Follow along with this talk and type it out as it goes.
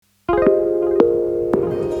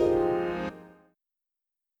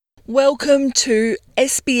Welcome to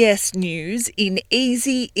SBS News in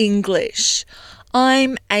Easy English.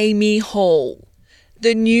 I'm Amy Hall.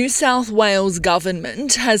 The New South Wales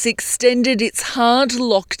government has extended its hard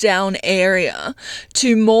lockdown area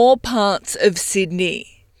to more parts of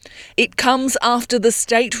Sydney. It comes after the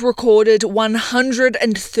state recorded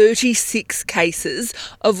 136 cases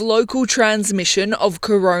of local transmission of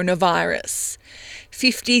coronavirus,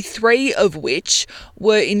 53 of which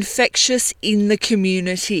were infectious in the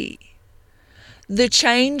community. The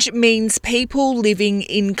change means people living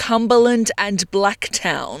in Cumberland and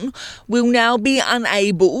Blacktown will now be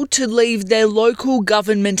unable to leave their local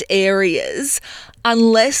government areas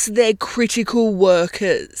unless they're critical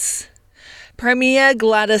workers. Premier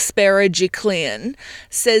Gladys Berejiklian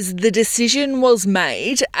says the decision was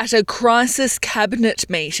made at a crisis cabinet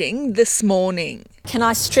meeting this morning. Can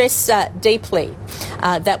I stress deeply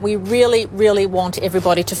that we really want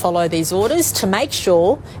everybody to follow these orders to make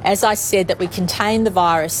sure, as I said, that we contain the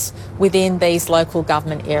virus within these local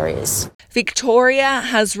government areas. Victoria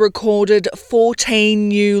has recorded 14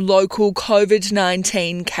 new local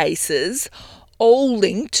COVID-19 cases, all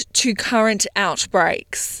linked to current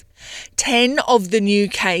outbreaks. 10 of the new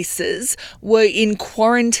cases were in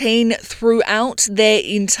quarantine throughout their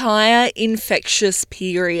entire infectious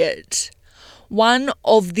period. One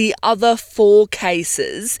of the other 4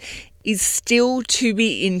 cases is still to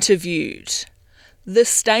be interviewed. The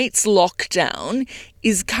state's lockdown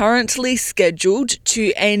is currently scheduled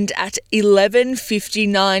to end at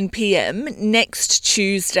 11:59 p.m. next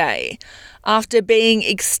Tuesday, after being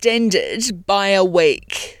extended by a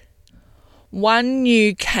week. One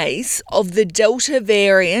new case of the Delta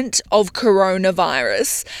variant of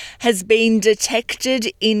coronavirus has been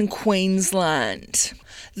detected in Queensland.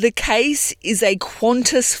 The case is a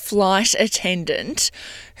Qantas flight attendant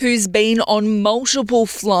who's been on multiple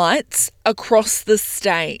flights across the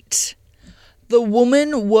state. The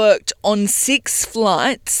woman worked on 6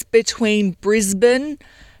 flights between Brisbane,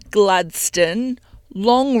 Gladstone,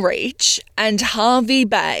 Longreach and Hervey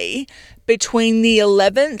Bay between the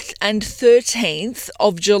 11th and 13th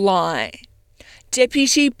of July.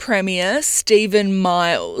 Deputy Premier Stephen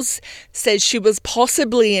Miles says she was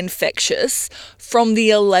possibly infectious from the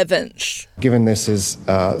 11th. Given this is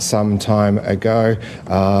some time ago,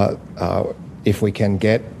 if we can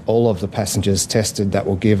get all of the passengers tested, that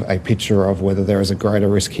will give a picture of whether there is a greater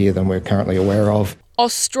risk here than we're currently aware of.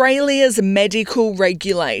 Australia's medical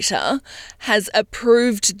regulator has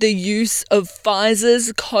approved the use of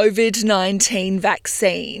Pfizer's COVID-19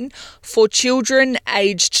 vaccine for children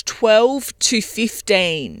aged 12 to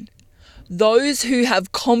 15. Those who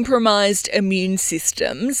have compromised immune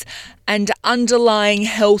systems and underlying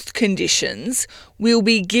health conditions will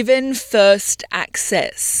be given first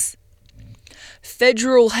access.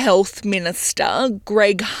 Federal Health Minister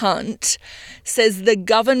Greg Hunt says the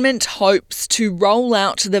government hopes to roll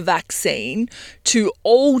out the vaccine to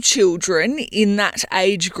all children in that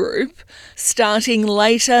age group starting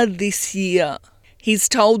later this year. He's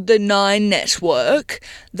told the Nine Network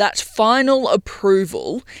that final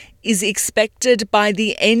approval is expected by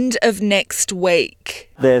the end of next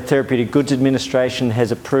week. The Therapeutic Goods Administration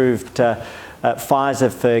has approved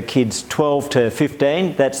Pfizer for kids 12 to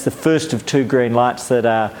 15. That's the first of 2 green lights that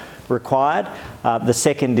are required. The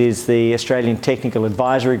second is the Australian Technical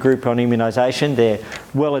Advisory Group on Immunisation. They're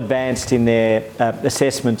well advanced in their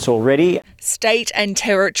assessments already. State and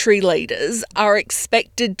territory leaders are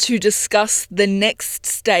expected to discuss the next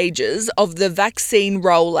stages of the vaccine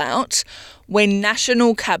rollout when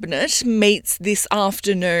National Cabinet meets this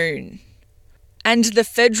afternoon. And the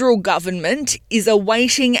federal government is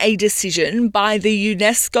awaiting a decision by the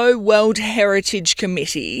UNESCO World Heritage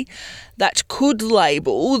Committee that could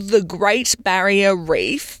label the Great Barrier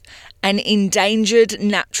Reef an endangered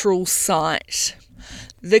natural site.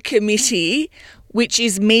 The committee, which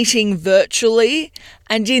is meeting virtually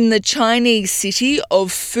and in the Chinese city of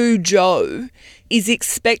Fuzhou, is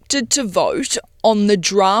expected to vote on the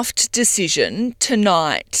draft decision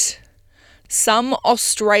tonight. Some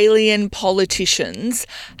Australian politicians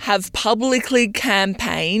have publicly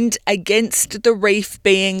campaigned against the reef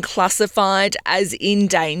being classified as in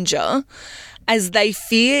danger, as they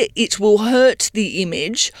fear it will hurt the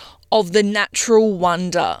image of the natural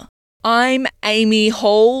wonder. I'm Amy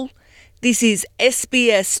Hall. This is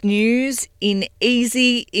SBS News in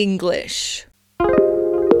Easy English.